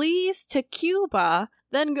 flees to Cuba,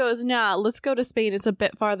 then goes, nah, let's go to Spain. It's a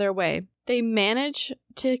bit farther away. They manage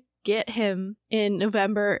to get him in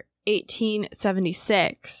November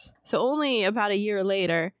 1876. So only about a year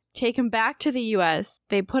later, take him back to the U.S.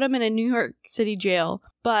 They put him in a New York City jail,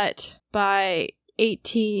 but by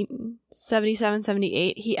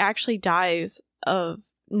 1877-78, he actually dies of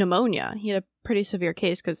pneumonia. He had a pretty severe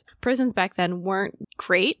case because prisons back then weren't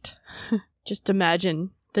great. Just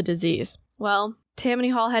imagine the disease. Well, Tammany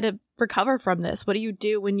Hall had to recover from this. What do you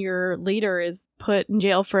do when your leader is put in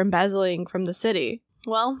jail for embezzling from the city?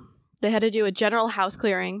 Well, they had to do a general house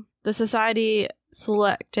clearing. The society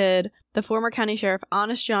selected the former county sheriff,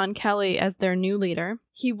 Honest John Kelly, as their new leader.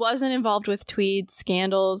 He wasn't involved with Tweed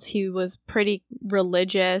scandals. He was pretty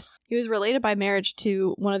religious. He was related by marriage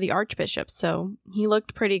to one of the archbishops, so he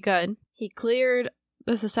looked pretty good. He cleared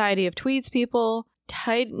the society of Tweed's people,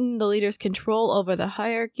 tightened the leader's control over the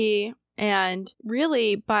hierarchy, and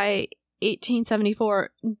really by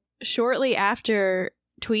 1874, shortly after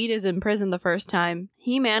Tweed is in prison the first time,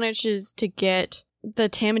 he manages to get the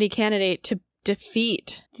Tammany candidate to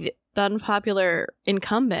defeat the unpopular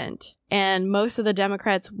incumbent, and most of the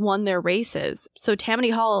Democrats won their races. So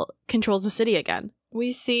Tammany Hall controls the city again.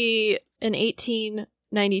 We see in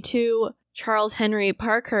 1892, Charles Henry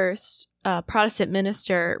Parkhurst, a Protestant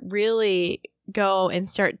minister, really go and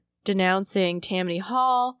start denouncing Tammany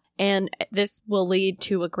Hall, and this will lead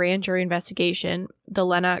to a grand jury investigation, the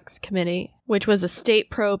Lennox Committee, which was a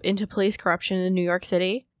state probe into police corruption in New York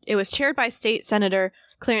City. It was chaired by State Senator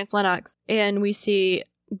Clarence Lennox, and we see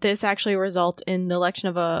this actually result in the election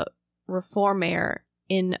of a reform mayor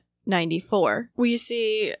in 94. We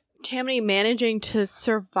see Tammany managing to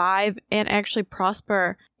survive and actually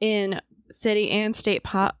prosper in city and state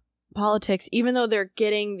politics, even though they're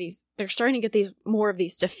starting to get more of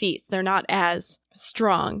these defeats. They're not as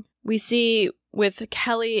strong. We see with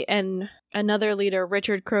Kelly and another leader,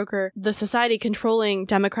 Richard Croker, the society controlling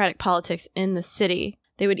Democratic politics in the city.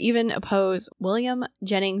 They would even oppose William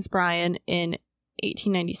Jennings Bryan in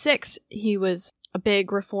 1896. He was a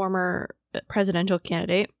big reformer presidential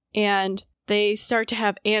candidate, and they start to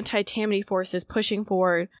have anti-Tammany forces pushing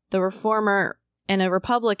forward the reformer and a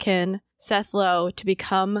Republican, Seth Low, to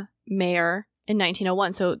become mayor in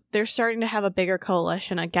 1901. So they're starting to have a bigger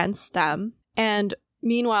coalition against them. And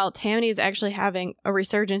meanwhile, Tammany is actually having a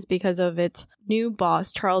resurgence because of its new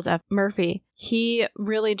boss, Charles F. Murphy. He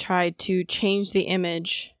really tried to change the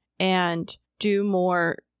image and do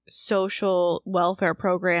more social welfare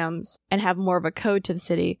programs and have more of a code to the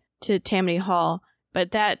city, to Tammany Hall.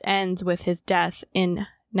 But that ends with his death in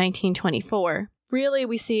 1924. Really,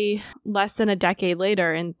 we see less than a decade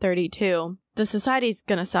later, in 32, the society's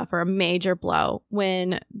going to suffer a major blow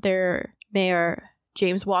when their mayor,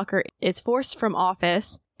 James Walker, is forced from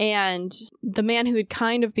office, and the man who had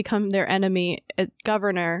kind of become their enemy,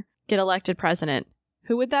 governor, get elected president.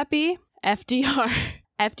 Who would that be? FDR.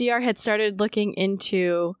 FDR had started looking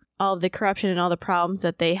into all of the corruption and all the problems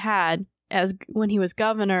that they had when he was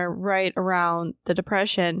governor right around the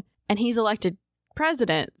Depression, and he's elected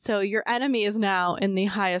president. So your enemy is now in the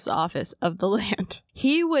highest office of the land.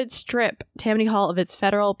 He would strip Tammany Hall of its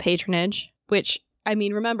federal patronage, which, I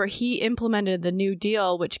mean, remember, he implemented the New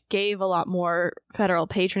Deal, which gave a lot more federal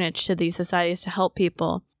patronage to these societies to help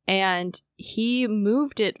people. And he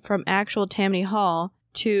moved it from actual Tammany Hall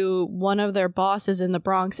to one of their bosses in the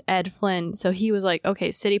Bronx, Ed Flynn. So he was like,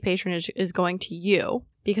 okay, city patronage is going to you,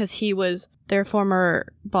 because he was their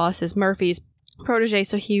former boss's, Murphy's, protege.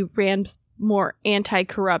 So he ran more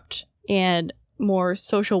anti-corrupt and more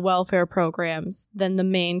social welfare programs than the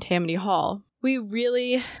main Tammany Hall. We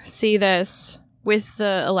really see this with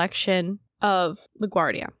the election of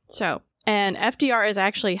LaGuardia. And FDR is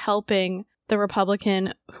actually helping the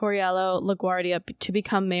Republican Fiorello LaGuardia to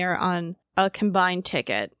become mayor on a combined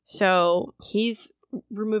ticket. So he's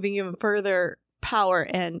removing even further power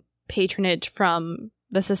and patronage from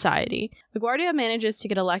the society. LaGuardia manages to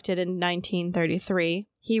get elected in 1933.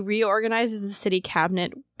 He reorganizes the city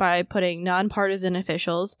cabinet by putting nonpartisan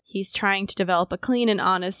officials. He's trying to develop a clean and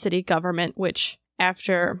honest city government, which,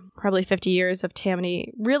 after probably 50 years of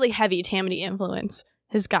Tammany, really heavy Tammany influence,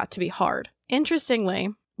 has got to be hard. Interestingly,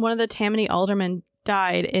 one of the Tammany aldermen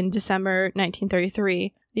died in December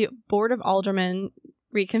 1933. The Board of Aldermen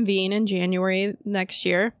reconvened in January next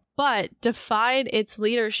year, but defied its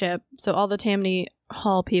leadership, so all the Tammany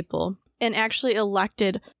Hall people, and actually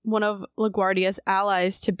elected one of LaGuardia's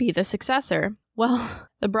allies to be the successor. Well,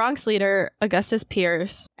 the Bronx leader, Augustus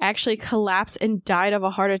Pierce, actually collapsed and died of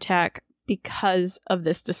a heart attack because of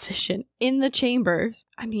this decision in the chambers.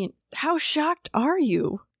 I mean, how shocked are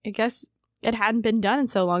you? I guess it hadn't been done in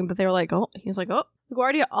so long that they were like, oh, he's like, oh.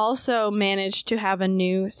 LaGuardia also managed to have a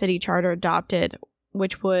new city charter adopted,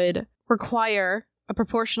 which would require a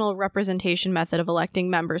proportional representation method of electing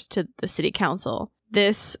members to the city council.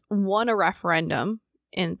 This won a referendum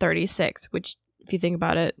in 36, which, if you think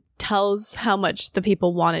about it, tells how much the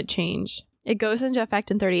people wanted change. It goes into effect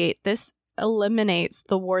in 38. This eliminates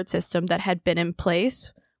the ward system that had been in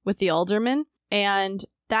place with the aldermen, and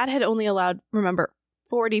that had only allowed, remember,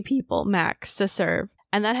 40 people max to serve,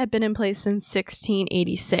 and that had been in place since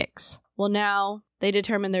 1686. Well, now they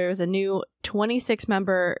determined there was a new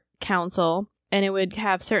 26-member council, and it would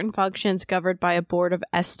have certain functions governed by a board of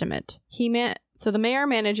estimate. So the mayor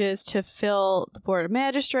manages to fill the board of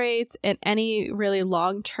magistrates and any really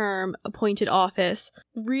long-term appointed office,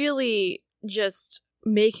 really just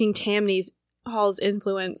making Tammany Hall's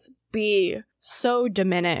influence be so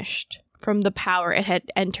diminished from the power it had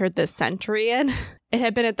entered this century in. It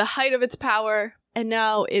had been at the height of its power, and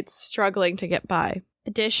now it's struggling to get by.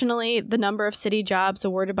 Additionally, the number of city jobs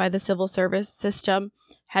awarded by the civil service system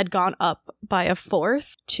had gone up by a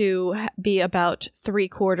fourth to be about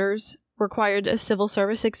 3/4 required a civil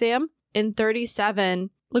service exam. In 37,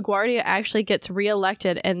 LaGuardia actually gets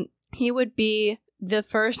reelected, and he would be the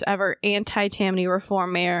first ever anti-Tammany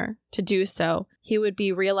reform mayor to do so. He would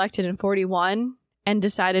be reelected in 41 and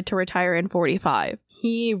decided to retire in 45.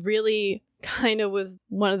 He really kind of was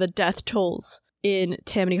one of the death tolls in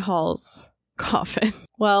Tammany Hall's coffin.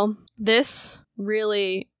 Well, this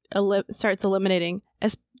really starts eliminating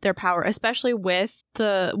their power, especially with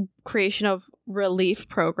the creation of relief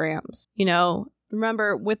programs. You know,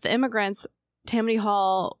 remember, with the immigrants, Tammany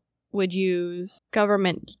Hall would use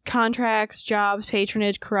government contracts, jobs,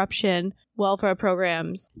 patronage, corruption, welfare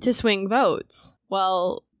programs to swing votes.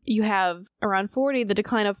 Well, you have around 40, the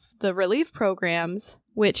decline of the relief programs,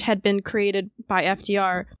 which had been created by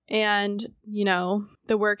FDR, and, you know,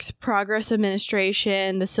 the Works Progress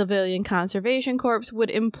Administration, the Civilian Conservation Corps would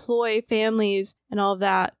employ families and all of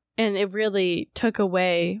that. And it really took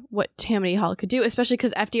away what Tammany Hall could do, especially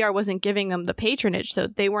because FDR wasn't giving them the patronage, so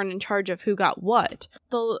they weren't in charge of who got what.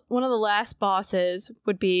 One of the last bosses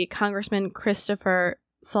would be Congressman Christopher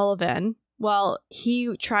Sullivan. While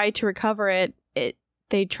he tried to recover it,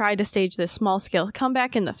 they tried to stage this small-scale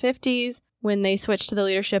comeback in the 50s when they switched to the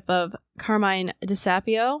leadership of Carmine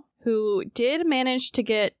DeSapio, who did manage to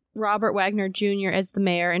get Robert Wagner Jr. as the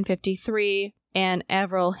mayor in 53, and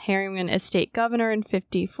Averell Harriman as state governor in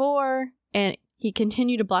 54, and he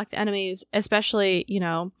continued to block the enemies, especially, you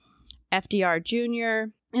know, FDR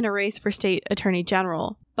Jr. in a race for state attorney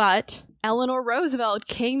general. But Eleanor Roosevelt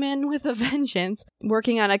came in with a vengeance,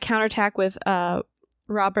 working on a counterattack with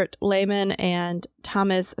Robert Lehman and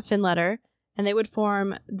Thomas Finletter, and they would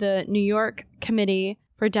form the New York Committee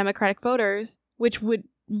for Democratic Voters, which would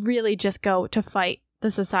really just go to fight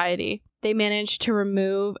the society. They managed to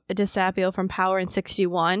remove DeSapio from power in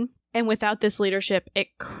 61, and without this leadership,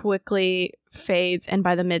 it quickly fades and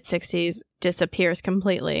by the mid-60s disappears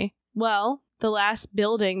completely. Well, the last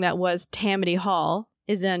building that was Tammany Hall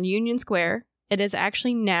is on Union Square. It is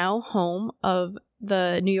actually now home of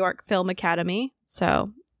the New York Film Academy. So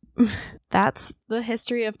that's the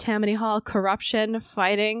history of Tammany Hall: corruption,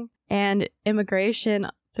 fighting, and immigration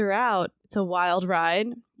throughout. It's a wild ride.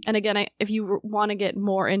 And again, if you want to get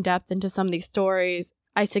more in depth into some of these stories,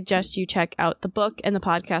 I suggest you check out the book and the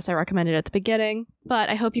podcast I recommended at the beginning. But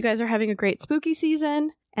I hope you guys are having a great spooky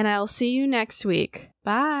season, and I'll see you next week.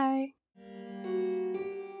 Bye.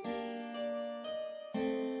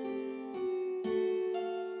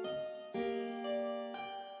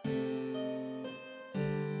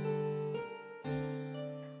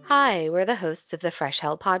 Hi, we're the hosts of the Fresh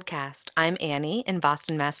Hell podcast. I'm Annie in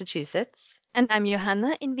Boston, Massachusetts. And I'm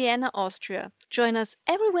Johanna in Vienna, Austria. Join us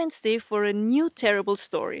every Wednesday for a new terrible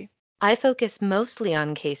story. I focus mostly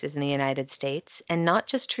on cases in the United States, and not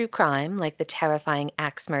just true crime like the terrifying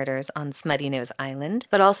axe murders on Smutty Nose Island,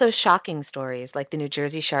 but also shocking stories like the New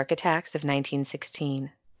Jersey shark attacks of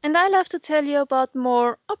 1916. And I love to tell you about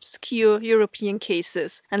more obscure European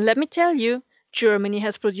cases. And let me tell you, Germany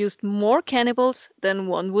has produced more cannibals than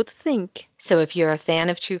one would think. So if you're a fan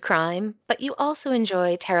of true crime, but you also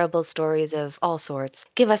enjoy terrible stories of all sorts,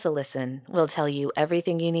 give us a listen. We'll tell you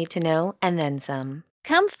everything you need to know and then some.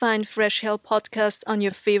 Come find Fresh Hell Podcast on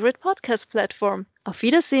your favorite podcast platform. Auf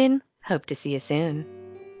Wiedersehen. Hope to see you soon.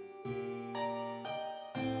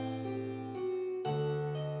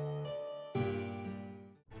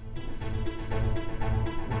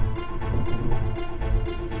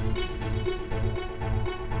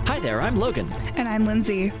 Hi there, I'm Logan. And I'm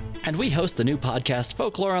Lindsay. And we host the new podcast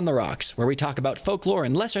Folklore on the Rocks, where we talk about folklore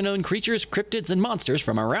and lesser-known creatures, cryptids, and monsters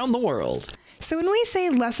from around the world. So when we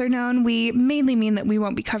say lesser known, we mainly mean that we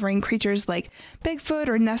won't be covering creatures like Bigfoot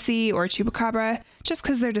or Nessie or Chupacabra, just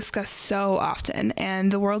because they're discussed so often,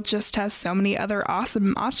 and the world just has so many other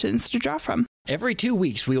awesome options to draw from. Every 2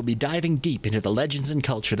 weeks, we will be diving deep into the legends and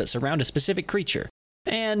culture that surround a specific creature,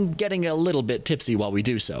 and getting a little bit tipsy while we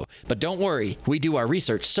do so. But don't worry, we do our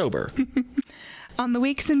research sober. On the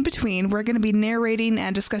weeks in between, we're going to be narrating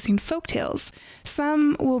and discussing folktales.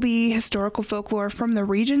 Some will be historical folklore from the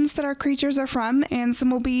regions that our creatures are from, and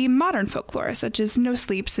some will be modern folklore, such as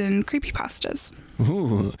no-sleeps and creepypastas.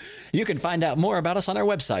 Ooh. You can find out more about us on our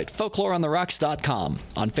website, folkloreontherocks.com,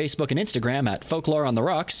 on Facebook and Instagram at Folklore on the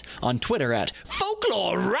Rocks, on Twitter at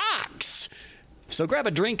Folklore Rocks. So grab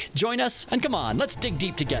a drink, join us, and come on, let's dig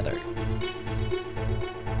deep together.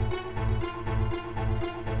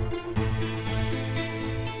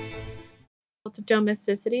 Of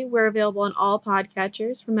Domesticity. We're available on all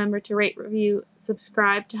podcatchers. Remember to rate, review,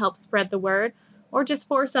 subscribe to help spread the word, or just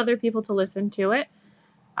force other people to listen to it.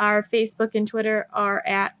 Our Facebook and Twitter are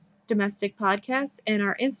at Domestic Podcasts, and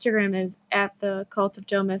our Instagram is at the Cult of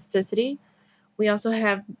Domesticity. We also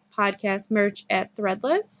have podcast merch at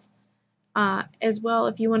Threadless. As well,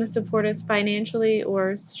 if you want to support us financially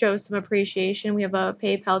or show some appreciation, we have a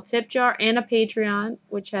PayPal tip jar and a Patreon,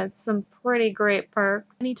 which has some pretty great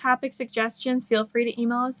perks. Any topic suggestions, feel free to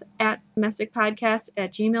email us at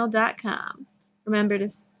domesticpodcast@gmail.com. Remember to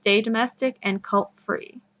stay domestic and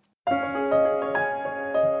cult-free.